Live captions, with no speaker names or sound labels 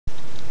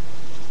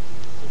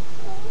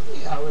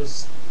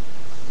was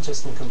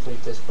just in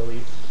complete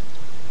disbelief.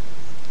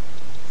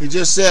 He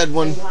just said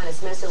when Johannes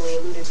Mehserle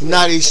alluded to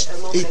not he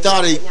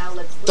thought his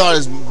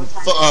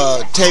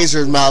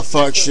taser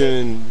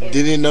malfunctioned.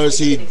 Didn't notice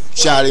he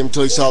shot him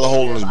until he saw the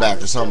hole in his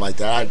back or something like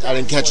that. I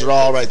didn't catch it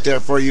all right there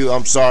for you.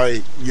 I'm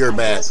sorry. You're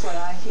bad. That's what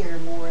I hear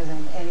more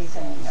than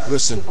anything are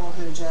people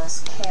who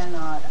just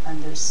cannot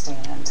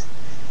understand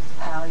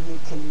how you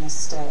can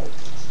mistake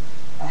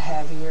a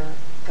heavier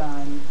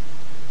gun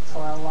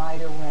for a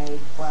lighter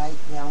weight, bright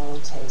yellow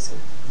taser.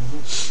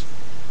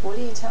 What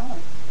do you tell them?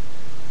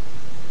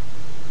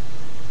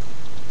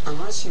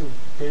 Unless you've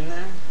been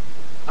there,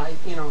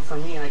 for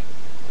me,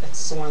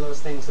 it's one of those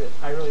things that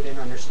I really didn't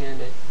understand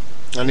it.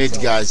 I need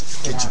to get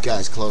you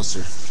guys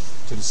closer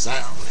to the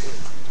sound.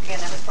 Again,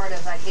 that was part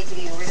of Kate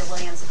and Rita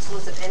Williams'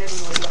 exclusive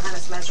interview with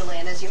Johannes Mehserle.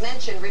 And as you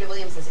mentioned, Rita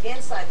Williams is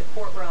inside the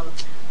courtroom.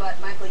 But,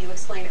 Michael, you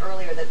explained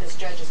earlier that this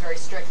judge is very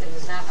strict and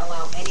does not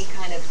allow any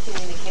kind of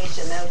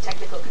communication, no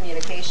technical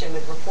communication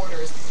with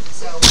reporters.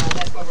 So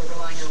that's why we're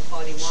relying on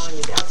Claudine Wong,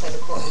 who's outside the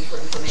courtroom for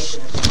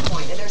information at this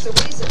point. And there's a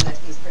reason that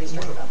he's pretty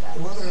strict about that.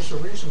 Well, there's a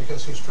reason,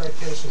 because he's tried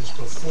cases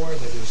before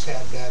that he's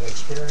had bad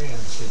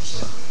experiences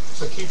in.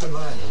 So keep in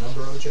mind,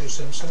 remember O.J.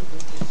 Simpson?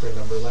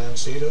 Remember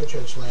Lancito,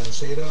 Judge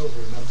Lancito?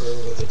 Remember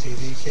with the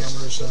TV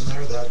cameras in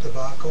there, that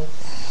debacle?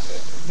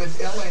 The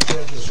L.A.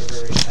 judges are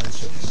very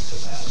sensitive to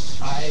that.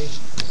 I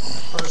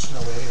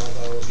personally,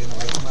 although, I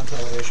come on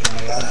television,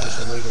 I act as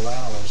a legal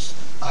analyst.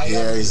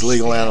 He's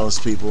legal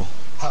analyst, people.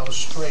 How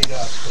straight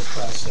up the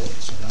press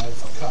is, and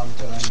I've come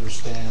to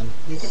understand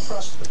you can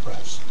trust the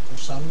press.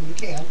 There's some you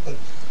can't, but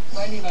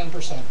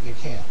 99% you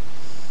can.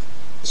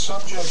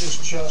 Some judges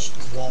just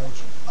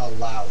won't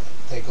allow it.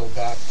 They go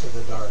back to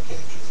the dark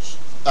ages.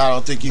 I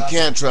don't think you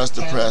can trust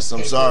the press.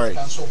 I'm sorry.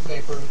 Pencil,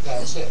 paper,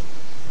 that's it.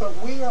 But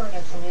we are in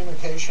a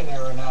communication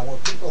era now where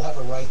people have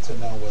a right to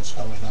know what's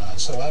going on.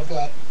 So I've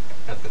got...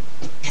 They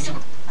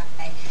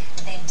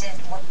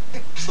did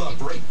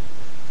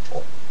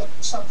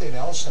something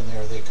else in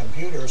there, the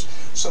computers,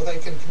 so they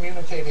can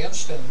communicate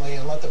instantly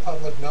and let the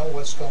public know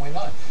what's going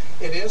on.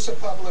 It is a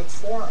public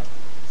forum.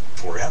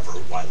 Forever,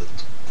 while it...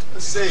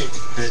 Let's see.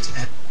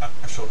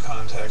 Actual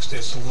context,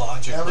 it's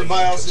logically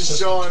everybody else is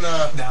showing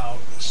now,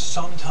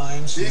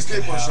 sometimes these you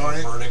can have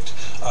a verdict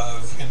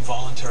of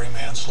involuntary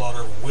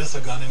manslaughter with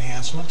a gun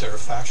enhancement. There are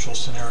factual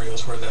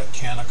scenarios where that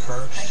can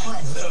occur.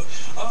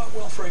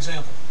 Well, for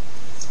example,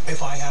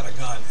 if I had a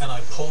gun and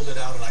I pulled it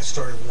out and I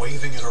started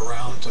waving it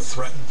around to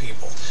threaten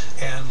people,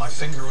 and my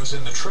finger was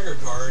in the trigger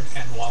guard,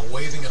 and while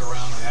waving it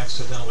around I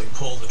accidentally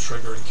pulled the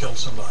trigger and killed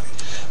somebody.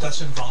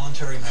 That's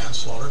involuntary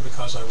manslaughter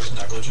because I was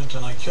negligent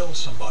and I killed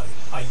somebody.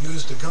 I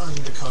used a gun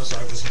because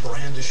I was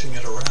brandishing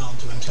it around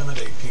to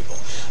intimidate people.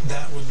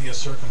 That would be a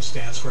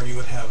circumstance where you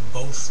would have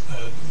both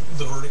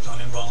the verdict on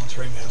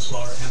involuntary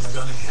manslaughter and the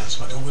gun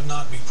enhancement. It would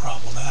not be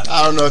problematic.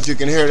 I don't know if you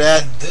can hear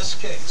that. In this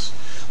case,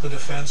 the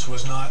defense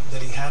was not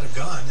that he had a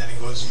gun and he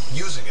was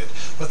using it,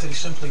 but that he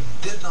simply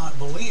did not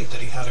believe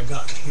that he had a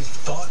gun. He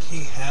thought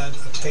he had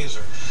a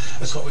taser.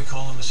 That's what we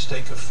call a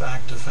mistake of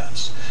fact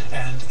defense.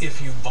 And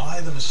if you buy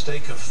the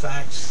mistake of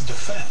fact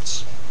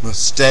defense, the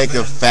way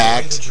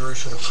the jury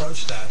should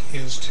approach that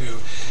is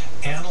to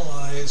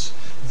analyze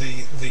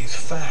the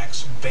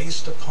facts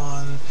based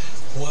upon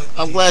what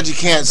I'm glad you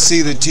can't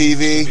see the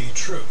TV. To be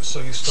true.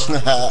 So you start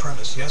with the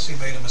premise. Yes, he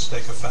made a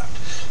mistake of fact.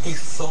 He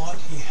thought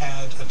he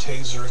had a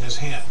taser in his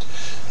hand.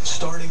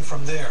 Starting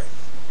from there.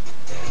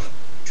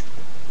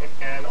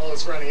 And all the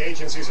surrounding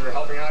agencies that are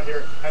helping out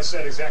here have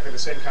said exactly the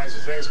same kinds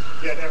of things.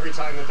 Yet every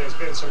time that there's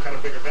been some kind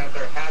of big event,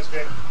 there has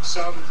been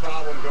some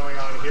problem going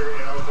on here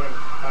in Oakland.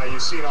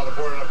 You've seen all the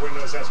boarded up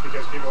windows. That's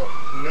because people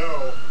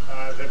know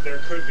that there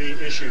could be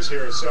issues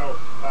here. So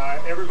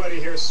everybody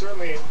here is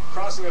certainly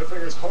crossing their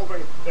fingers,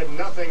 hoping that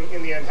nothing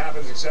in the end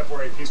happens except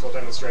for a peaceful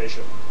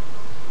demonstration.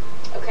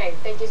 Okay,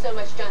 thank you so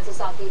much, John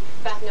Sasaki.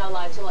 Back now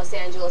live to Los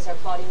Angeles. Our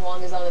Claudine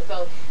Wong is on the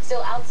phone,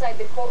 still outside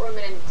the courtroom.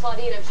 And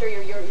Claudine, I'm sure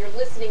you're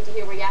listening to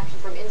hear reaction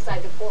from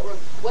inside the courtroom.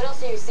 What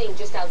else are you seeing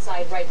just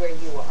outside, right where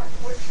you are?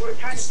 We're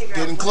trying to figure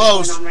out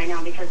what's going on right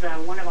now because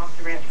one of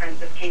Officer Grant's friends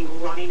just came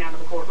running out of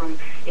the courtroom,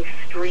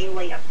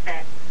 extremely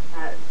upset.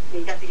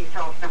 The deputies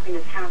tell us nothing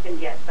has happened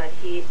yet, but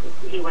he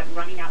went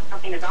running out.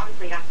 Something has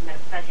obviously happened that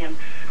upset him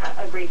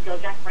a great deal.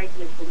 Jack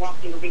Bryson is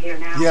walking over here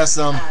now. Yes,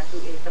 who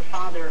is the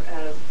father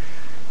of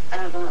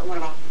one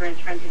of Officer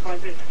Grant's friends who's going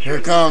through security. Here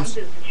it comes.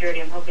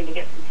 Security. I'm hoping to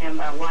get from him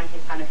why his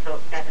son is so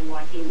upset and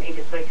why he made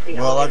his way to the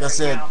Well, like I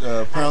said,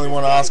 apparently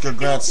one of Oscar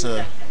Grant's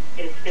it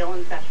is still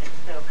in session.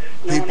 So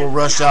people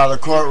rushed out of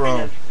the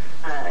courtroom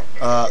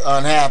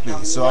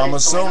unhappy. So I'm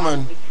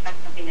assuming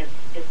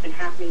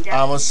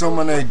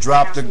they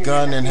dropped the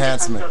gun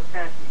enhancement.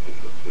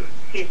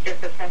 He's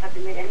just upset. Have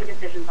they made any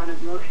decisions on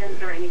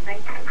emotions or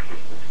anything?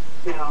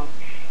 No.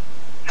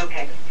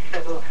 Okay.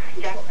 So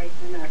Jack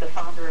Bryson, the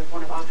father of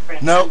one of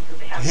Oscar's Nope.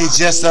 He's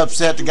just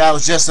upset. The guy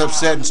was just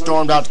upset and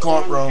stormed out the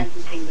courtroom.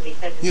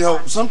 You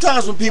know,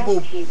 sometimes when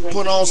people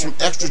put on some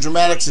extra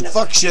dramatics, it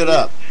fucks shit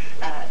up.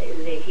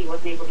 He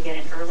wasn't able to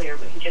get in earlier,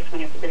 but he just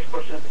went into this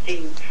portion of the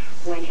proceedings.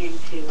 went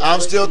into.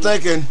 I'm still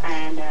thinking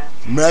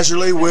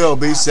Mehserle will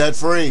be set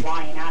free.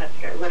 Flying out of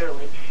here,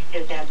 literally.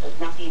 His dad says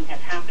nothing has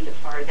happened as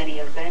far as any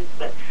events,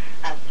 but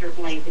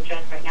certainly the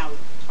judge right now is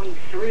going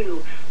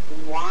through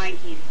why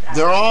he's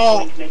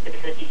going to make the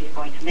decision he's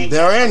going to make.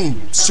 They're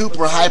in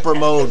super hyper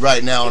mode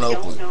right now in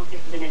Oakland. I don't know if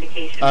this is an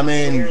indication. I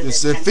mean,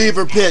 it's a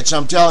fever pitch,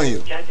 I'm telling you.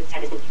 The judge is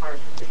headed as far as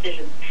his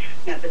decisions.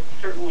 But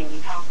certainly when you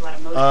talk about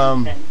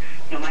emotions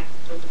and, Michael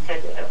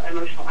said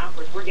emotional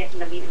outbursts, we're getting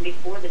them even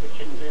before the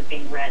decisions are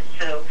being read.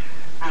 So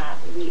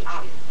we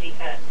obviously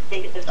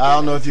think at this point. I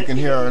don't know if you can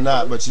hear her or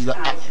not, but she's like,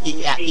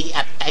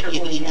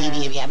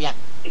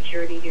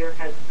 security here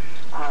has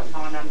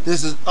gone on.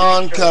 This is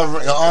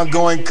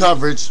ongoing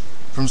coverage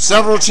from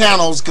several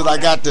channels because I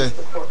got the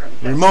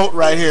remote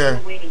right here.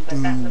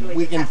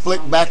 We can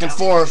flick back and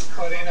forth.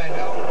 But I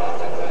know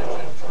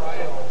oftentimes in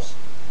trials,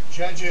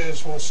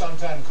 judges will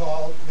sometimes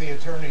call the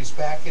attorneys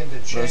back into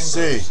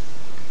chambers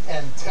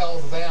and tell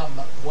them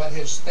what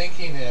his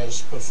thinking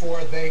is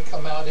before they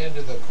come out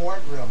into the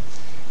courtroom.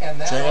 And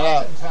that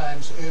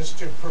oftentimes is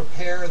to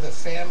prepare the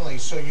family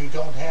so you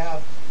don't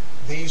have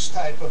these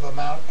type of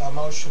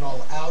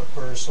emotional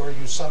outbursts, or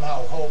you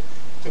somehow hope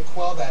to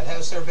quell that.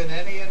 Has there been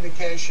any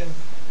indication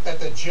that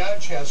the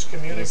judge has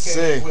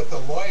communicated with the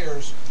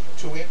lawyers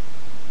to it?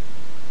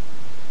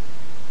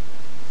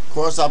 Of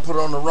course, I put it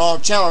on the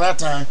wrong channel that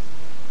time.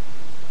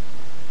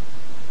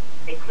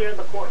 They cleared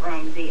the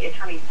courtroom. The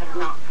attorneys have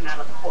not come out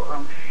of the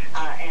courtroom,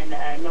 and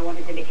no one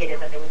has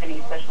indicated that there was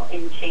any special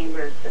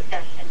in-chambers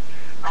session.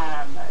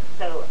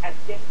 So at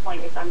this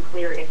point, it's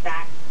unclear if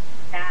that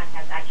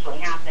has actually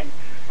happened.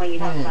 When you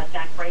talk about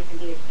Jack Bryson,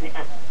 he is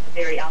a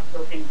very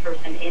outspoken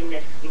person in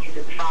this because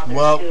he's the father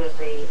of two of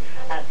the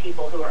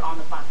people who were on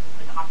the platform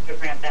with Oscar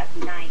Grant that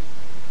night.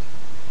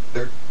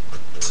 We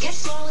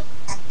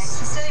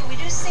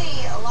do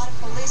see a lot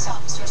of police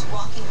officers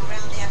walking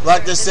around.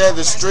 Like they said,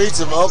 the streets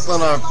of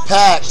Oakland are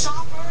packed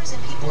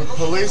with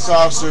police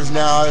officers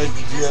now.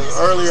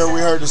 Earlier we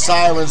heard the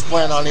sirens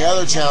playing on the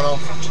other channel.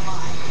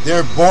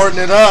 They're boarding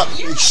it up.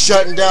 It's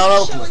shutting down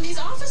Oakland. And these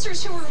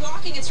officers who are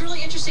walking, it's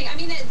really interesting. I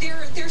mean,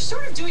 they're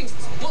sort of doing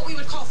what we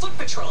would call foot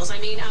patrols. I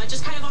mean,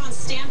 just kind of on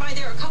standby.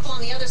 There are a couple on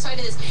the other side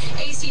of this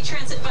AC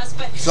transit bus,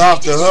 but it's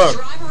off the hook.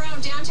 Drive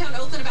around downtown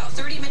Oakland about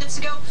 30 minutes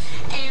ago,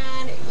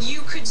 and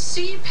you could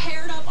see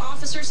paired up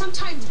officers,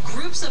 sometimes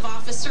groups of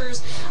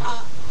officers.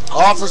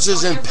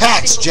 Officers in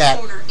packs, Jack.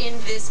 In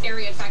this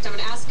area, in fact, I'm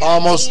going to ask.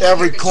 Almost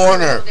every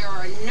corner. There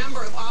are a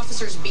number of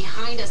officers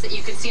behind us that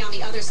you can see on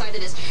the other side of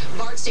this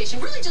BART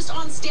station, really just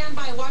on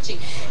standby watching.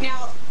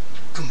 Now,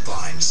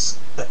 combines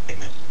the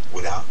payment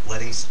without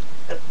letting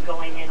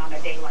going in on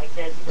a day like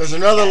this. There's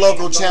another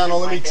local channel.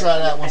 Let me try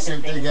that one. See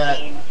what they got.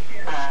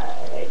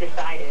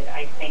 Decided,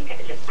 I think,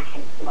 it just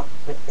became come up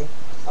with me.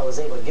 I was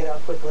able to get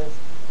out quickly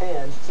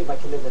and keep my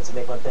commitment to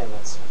make my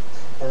payments,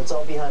 and it's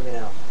all behind me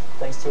now.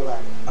 Thanks to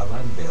Aladdin.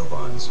 Aladdin bail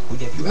bonds. We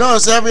get you.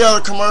 Notice every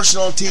other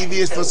commercial on TV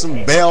is for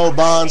some bail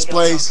bonds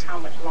place. How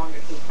much longer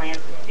he plans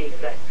to speak,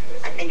 but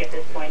I think at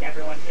this point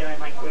everyone's feeling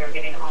like we are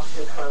getting off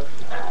too close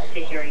to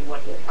hearing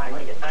what he has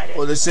finally decided.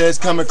 Well, they say it's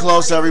coming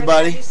close,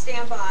 everybody. You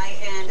stand by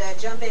and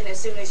jump in as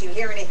soon as you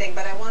hear anything,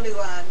 but I want to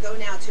go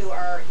now to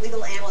our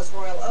legal analyst,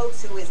 Royal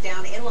Oakes, who is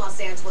down in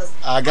Los Angeles.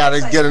 I got to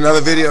get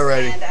another video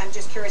ready. And I'm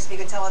just curious if you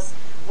could tell us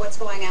what's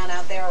going on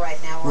out there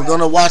right now. We're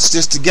going to watch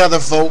this together,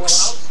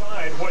 folks. Well,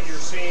 outside, what you're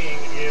seeing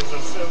is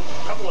a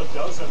couple of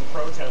dozen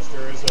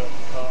protesters,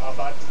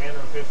 about 10 or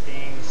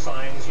 15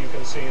 signs you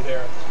can see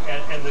there,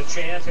 and the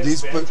chant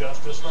has been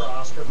justice for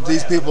Oscar Grant.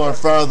 These people are in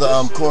front of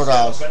the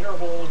courthouse. This is a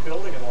venerable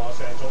building in Los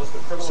Angeles, the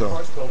criminal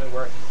courts building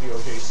where the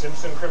O.J.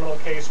 Simpson criminal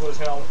case was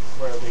held,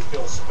 where the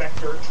Phil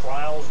Spector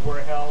trials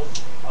were held.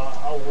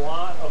 A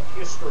lot of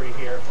history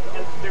here.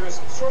 And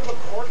there's sort of a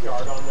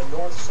courtyard on the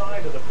north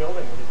side of the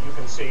building that you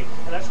can see,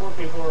 and that's where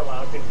people are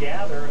allowed to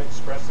gather and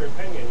express their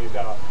opinion. You've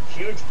got a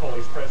huge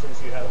police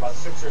presence. You had about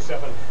 6 or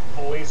 7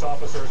 police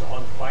officers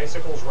on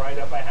bicycles right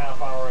up a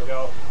half hour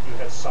ago. You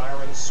had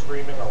sirens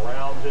screaming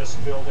around this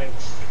building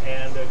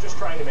and just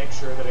trying to make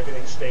sure that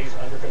everything stays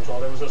under control.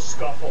 There was a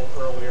scuffle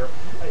earlier.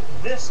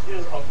 This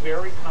is a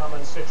very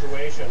common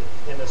situation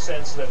in the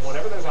sense that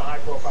whenever there's a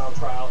high-profile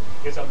trial,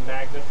 it's a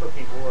magnet for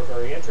people who are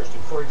very interested.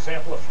 For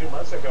example, a few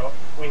months ago,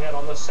 we had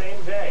on the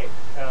same day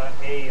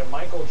a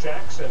Michael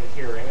Jackson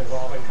hearing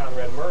involving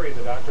Conrad Murray,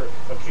 the doctor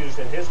accused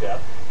in his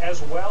death,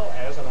 as well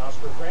as an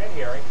Oscar Grant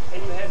hearing,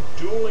 and you had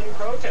dueling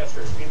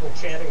protesters, people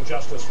chanting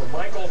justice for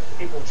Michael,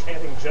 people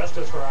chanting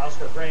justice for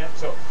Oscar Grant.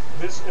 So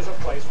this is a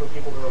place for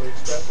people to really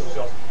express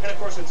themselves. And of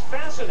course, it's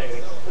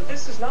fascinating that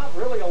this is not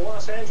really a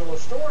Los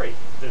Angeles story.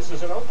 This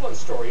is an Oakland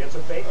story. It's a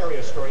Bay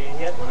Area story, and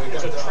yet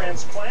it's a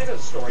transplanted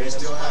story. And it's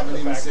the fact that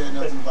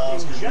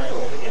in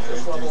general, the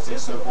interest level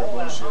isn't all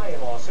that high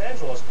in Los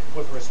Angeles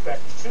with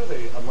respect to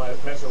the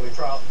Mehserle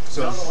trial.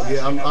 So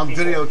yeah, I'm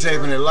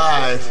videotaping it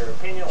live.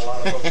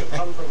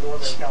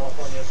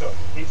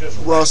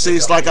 Well, see,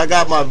 it's like I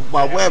got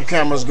my web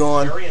cameras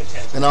going,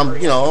 and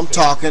I'm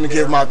talking to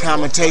give my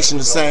commentation at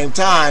the same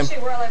time,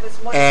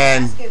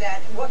 and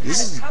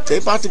they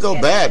about to go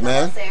bad,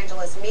 man. Los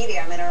Angeles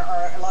media, I mean,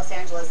 or Los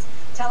Angeles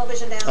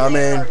television down I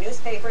there, our mean,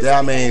 newspapers. yeah,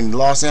 I mean,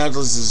 Los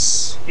Angeles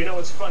is. You know,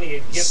 it's funny,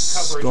 it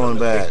gets coverage going on the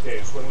bad. big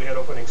days when we had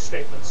opening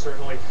statements.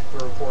 Certainly,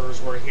 the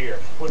reporters were here.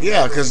 When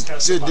Yeah, because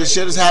this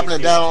shit is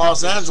happening down in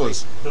Los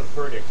Angeles. The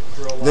verdict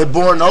drew a lot They're of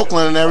boarding attention.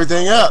 Oakland and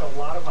everything up. A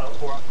lot of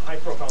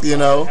high-profile You trials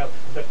know, have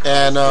the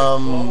and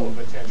constant flow of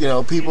attention. you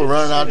know, people You didn't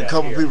running see out. A that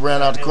couple here. people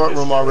ran out the And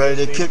courtroom this already.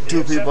 They is kicked the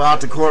 2 people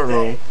out the exception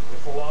courtroom. today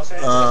for Los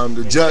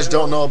Angeles. The judge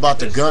don't know about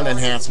the gun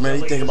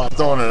enhancement. He think about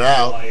throwing it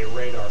out.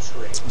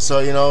 So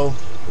you know,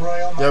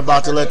 they're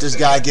about to let this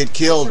guy get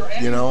killed.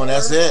 You know, and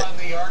that's it.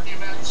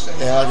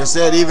 And like I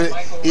said, even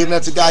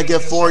if the guy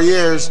get 4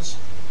 years,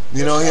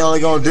 you know, he only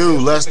gonna do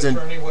less than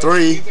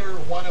 3.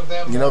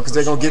 You know, because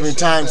they're gonna give him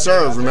time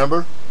served.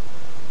 Remember?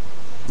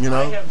 You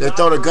know, they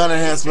throw the gun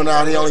enhancement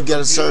out, he only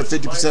gets served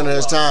 50% of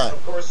his time.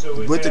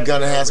 With the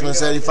gun enhancement,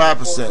 it's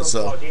 85%.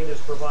 So,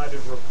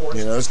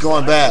 you know, it's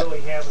going bad.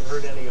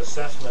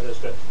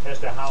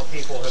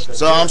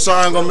 So I'm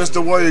sorry I'm gonna miss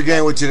the Warrior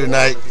game with you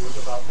tonight.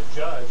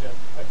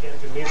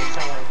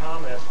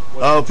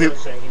 Oh,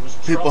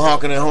 people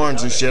honking their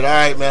horns and shit. All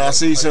right, man. I'll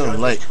see you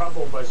soon. Late.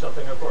 Troubled by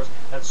something, of course,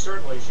 that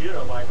certainly, as you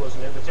know, Michael, is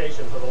an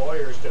invitation for the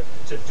lawyers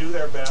to do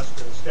their best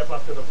and step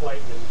up to the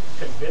plate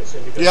and convince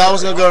him. Yeah, I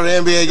was gonna go to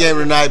the NBA game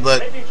tonight,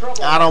 but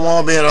I don't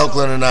want to be in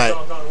Oakland tonight.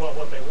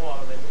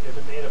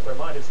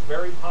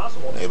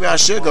 Maybe I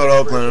should go to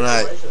Oakland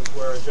tonight.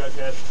 Where a judge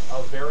had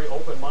a very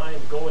open mind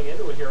going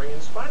into a hearing,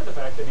 in spite of the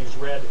fact that he's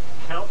read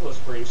countless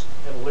briefs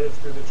and lived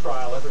through the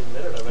trial every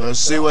minute of it. Let's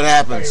see what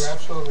happens. You're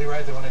absolutely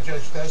right that when a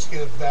judge does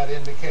give that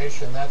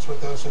indication, that's what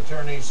those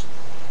attorneys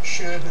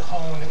should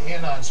hone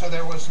in on. So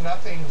there was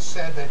nothing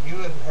said that you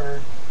had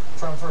heard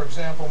from, for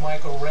example,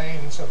 Michael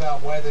Raines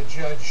about why the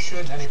judge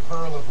should, any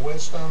pearl of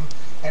wisdom,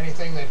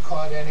 anything that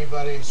caught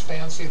anybody's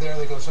fancy there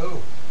that goes,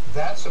 oh,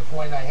 that's a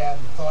point I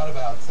hadn't thought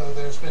about. So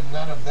there's been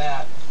none of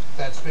that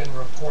that's been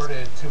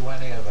reported to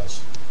any of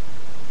us.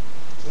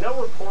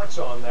 No reports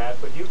on that,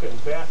 but you can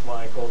bet,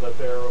 Michael, that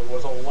there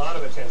was a lot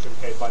of attention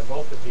paid by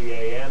both the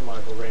DA and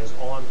Michael Raines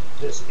on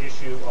this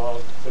issue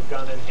of the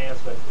gun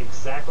enhancement.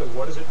 Exactly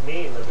what does it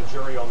mean that the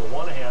jury, on the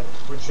one hand,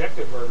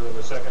 rejected murder in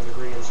the second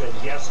degree and said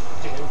yes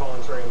to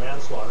involuntary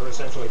manslaughter,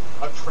 essentially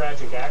a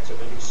tragic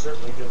accident. He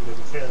certainly didn't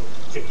intend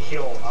to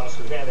kill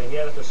Oscar Van, and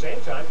yet at the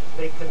same time,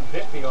 they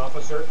convict the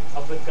officer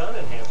of the gun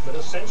enhancement,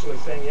 essentially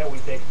saying, yeah, we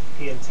think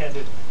he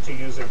intended to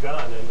use a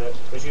gun. And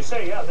as you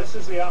say, yeah, this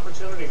is the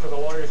opportunity for the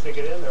lawyers to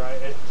get in there.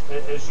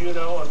 As you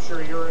know, I'm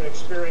sure you're an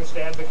experienced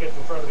advocate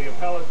in front of the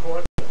appellate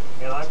court,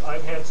 and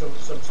I've had some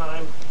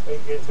time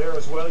there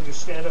as well. You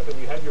stand up and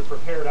you have your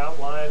prepared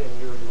outline and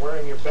you're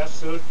wearing your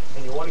best suit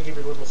and you want to give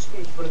your little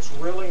speech, but it's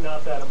really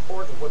not that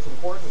important. What's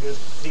important is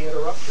the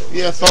interruption.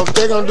 Yeah, folks,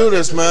 they're going to do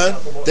this, man.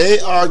 They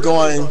are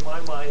going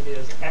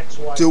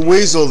to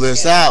weasel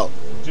this out.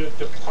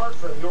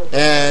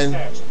 And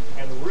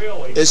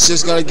it's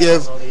just going to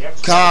give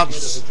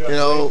cops, you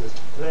know,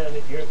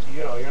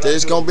 they're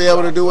just going to be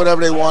able to do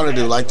whatever they want to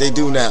do, like they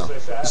do now.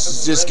 This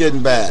is just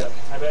getting bad.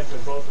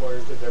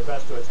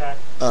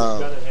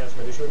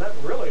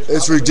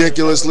 It's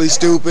ridiculously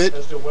stupid,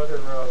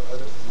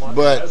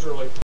 but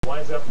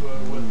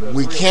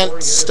we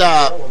can't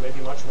stop.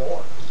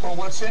 Well,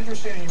 what's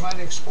interesting, you might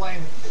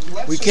explain.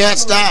 We can't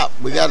stop.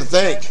 We got to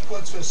think. The judge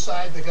puts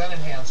aside the gun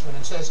enhancement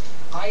and says,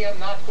 I am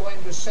not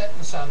going to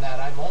sentence on that.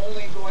 I'm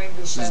only going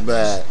to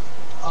sentence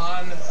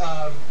on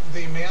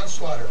the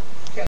manslaughter.